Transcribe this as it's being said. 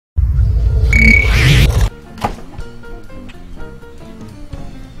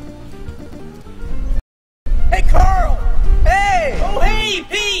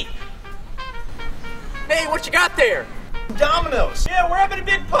there? Domino's. Yeah, we're having a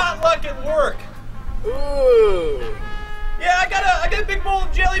big potluck at work. Ooh. Yeah, I got a big bowl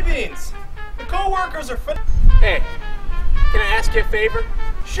of jelly beans. The co-workers are fun. Hey, can I ask you a favor?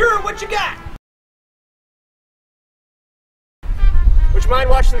 Sure, what you got? Would you mind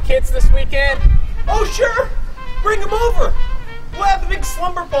watching the kids this weekend? Oh, sure. Bring them over. We'll have a big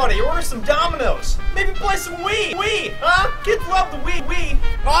slumber party, order some Domino's. Maybe play some Wii, huh? Kids love the Wii.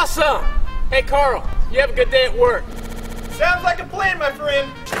 Awesome. Hey, Carl, you have a good day at work. Sounds like a plan, my friend.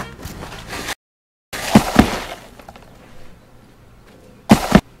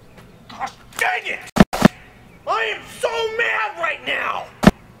 Dang it! I am so mad right now!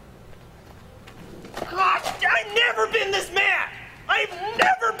 Gosh, I've never been this mad! I've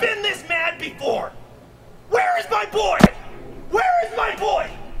never been this mad before! Where is my boy? Where is my boy?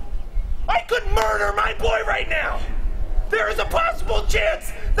 I could murder my boy right now! There is a possible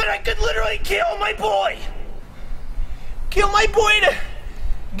chance that I could literally kill my boy! Kill my boy in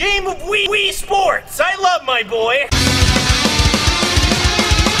a game of Wii Sports! I love my boy!